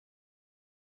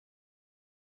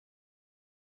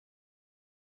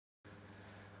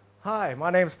Hi, my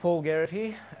name's Paul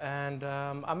Geraghty, and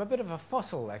I'm a bit of a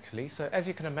fossil, actually. So as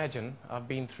you can imagine, I've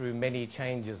been through many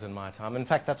changes in my time. In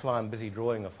fact, that's why I'm busy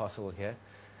drawing a fossil here.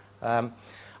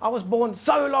 I was born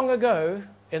so long ago,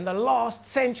 in the last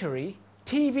century.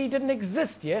 TV didn't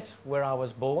exist yet where I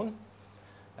was born.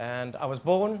 And I was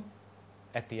born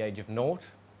at the age of 0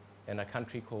 in a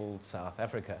country called South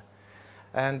Africa.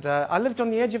 And I lived on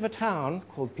the edge of a town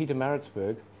called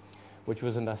Pietermaritzburg, which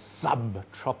was in a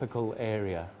subtropical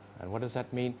area. And what does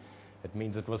that mean? It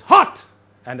means it was hot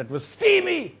and it was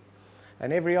steamy.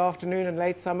 And every afternoon in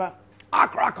late summer,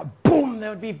 boom,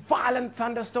 there would be violent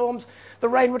thunderstorms. The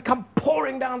rain would come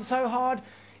pouring down so hard.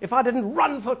 If I didn't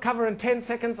run for cover in 10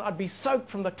 seconds, I'd be soaked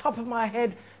from the top of my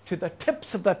head to the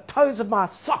tips of the toes of my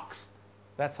socks.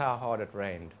 That's how hard it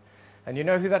rained. And you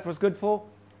know who that was good for?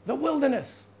 The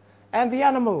wilderness and the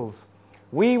animals.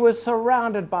 We were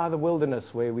surrounded by the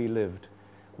wilderness where we lived.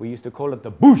 We used to call it the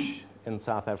bush in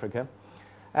South Africa.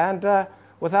 And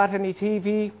without any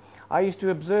TV, I used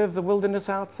to observe the wilderness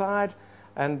outside.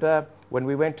 And when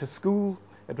we went to school,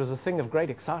 it was a thing of great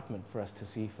excitement for us to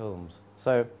see films.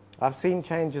 So I've seen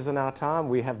changes in our time.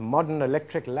 We have modern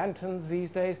electric lanterns these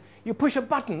days. You push a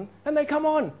button and they come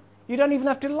on. You don't even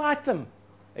have to light them.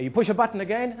 You push a button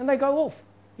again and they go off.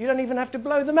 You don't even have to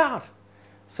blow them out.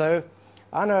 So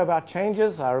I know about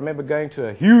changes. I remember going to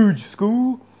a huge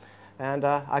school, and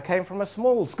I came from a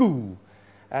small school,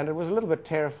 and it was a little bit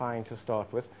terrifying to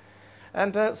start with.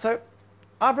 And so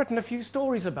I've written a few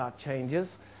stories about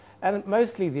changes, and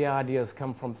mostly the ideas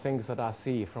come from things that I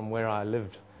see from where I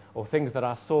lived, or things that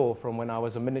I saw from when I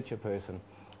was a miniature person,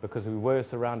 because we were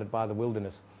surrounded by the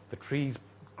wilderness. The trees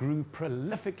grew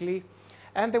prolifically,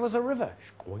 and there was a river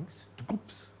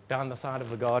down the side of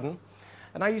the garden.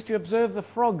 And I used to observe the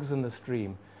frogs in the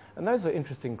stream. And those are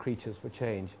interesting creatures for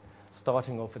change,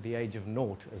 starting off at the age of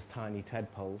 0 as tiny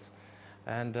tadpoles.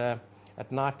 And at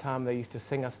night time, they used to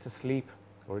sing us to sleep,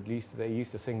 or at least they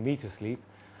used to sing me to sleep.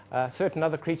 Certain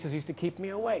other creatures used to keep me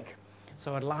awake.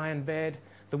 So I'd lie in bed,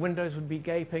 the windows would be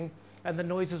gaping, and the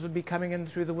noises would be coming in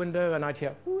through the window, and I'd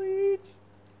hear, reach,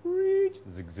 reach,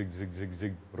 zig, zig, zig, zig,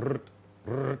 zig, rrt,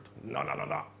 rrt, no, no, no,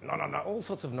 no, no, no, no, all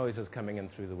sorts of noises coming in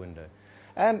through the window.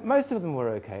 And most of them were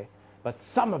okay, but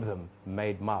some of them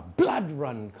made my blood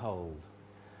run cold.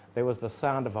 There was the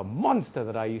sound of a monster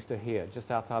that I used to hear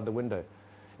just outside the window.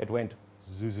 It went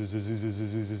zoo, zoo, zoo, zoo, zoo, zoo,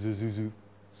 zoo, zoo, zoo, zoo.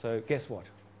 So guess what?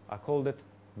 I called it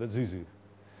the Zuzu.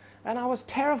 And I was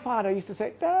terrified. I used to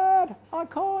say, Dad, I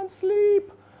can't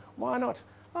sleep. Why not?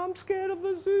 I'm scared of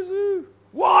the Zuzu.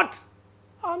 What?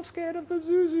 I'm scared of the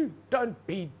Zuzu. Don't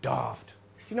be daft.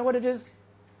 Do you know what it is?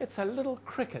 It's a little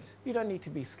cricket. You don't need to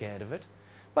be scared of it.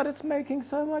 But it's making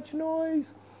so much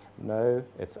noise. No,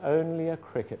 it's only a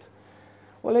cricket.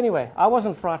 Well, anyway, I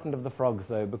wasn't frightened of the frogs,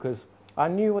 though, because I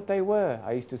knew what they were.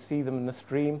 I used to see them in the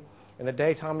stream. In the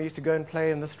daytime, I used to go and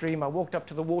play in the stream. I walked up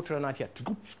to the water, and I'd hear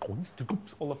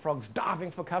all the frogs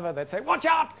diving for cover. They'd say, watch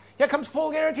out! Here comes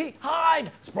Paul Geraghty!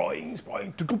 Hide! Sproing,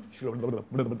 sproing.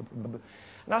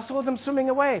 And I saw them swimming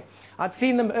away. I'd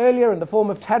seen them earlier in the form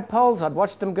of tadpoles. I'd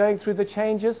watched them going through the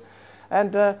changes.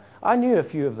 And I knew a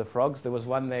few of the frogs. There was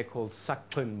one there called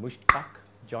Sakpin Mushtak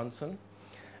Johnson.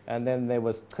 And then there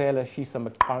was Kela Shisa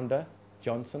Makanda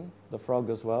Johnson, the frog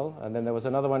as well. And then there was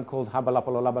another one called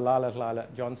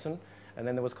Habalapalolabalala Johnson. And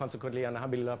then there was consequently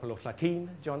Anahabilapaloflatin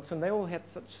Johnson. They all had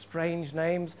such strange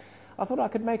names. I thought I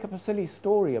could make up a silly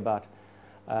story about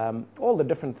all the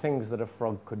different things that a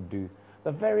frog could do.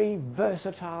 The very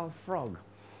versatile frog.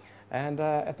 And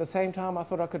at the same time, I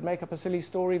thought I could make up a silly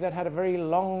story that had a very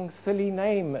long, silly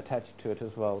name attached to it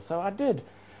as well. So I did.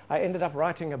 I ended up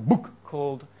writing a book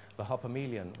called The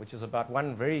Hopamelion, which is about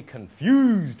one very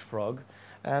confused frog.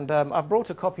 And I've brought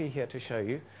a copy here to show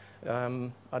you.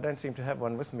 I don't seem to have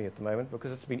one with me at the moment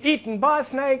because it's been eaten by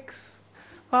snakes.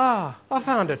 Ah, I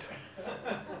found it.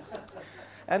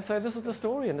 And so this is the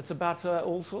story, and it's about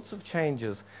all sorts of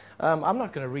changes. I'm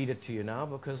not going to read it to you now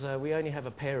because we only have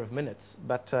a pair of minutes,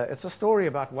 but it's a story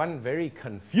about one very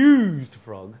confused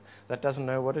frog that doesn't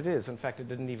know what it is. In fact, it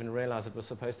didn't even realize it was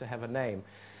supposed to have a name.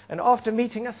 And after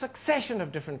meeting a succession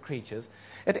of different creatures,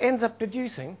 it ends up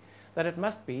deducing that it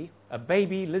must be a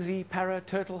baby lizzie parrot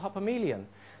turtle hopamelion,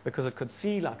 because it could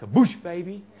see like a bush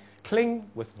baby, cling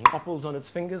with wapples on its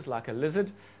fingers like a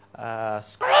lizard,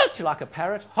 scratch like a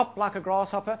parrot, hop like a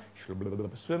grasshopper,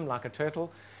 swim like a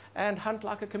turtle, and hunt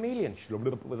like a chameleon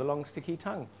with a long sticky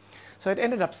tongue. So it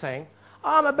ended up saying,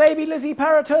 I'm a baby lizzie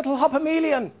parrot turtle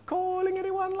hopamelion, calling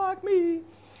anyone like me.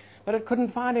 But it couldn't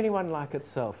find anyone like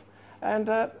itself. And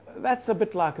that's a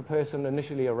bit like a person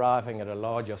initially arriving at a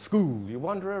larger school. You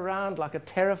wander around like a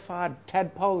terrified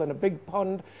tadpole in a big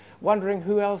pond, wondering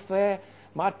who else there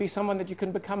might be someone that you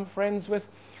can become friends with.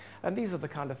 And these are the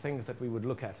kind of things that we would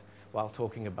look at while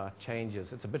talking about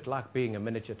changes. It's a bit like being a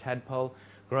miniature tadpole,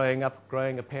 growing up,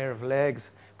 growing a pair of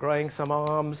legs, growing some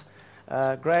arms,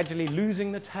 gradually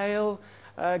losing the tail,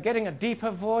 getting a deeper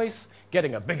voice,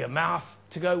 getting a bigger mouth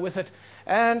to go with it,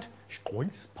 and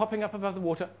popping up above the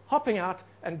water, hopping out,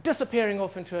 and disappearing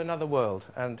off into another world.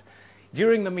 And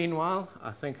during the meanwhile,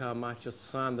 I think I might just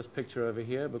sign this picture over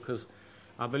here, because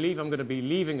I believe I'm going to be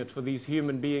leaving it for these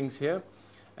human beings here.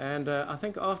 And I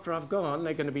think after I've gone,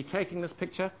 they're going to be taking this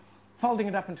picture, folding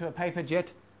it up into a paper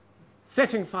jet,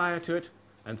 setting fire to it,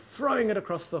 and throwing it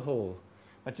across the hall.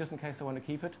 But just in case they want to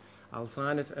keep it, I'll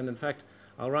sign it. And in fact,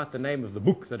 I'll write the name of the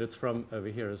book that it's from over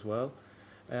here as well,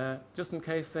 just in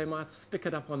case they might stick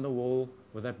it up on the wall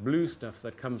with that blue stuff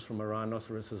that comes from a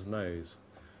rhinoceros's nose.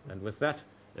 And with that,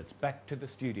 it's back to the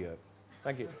studio.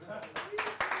 Thank you.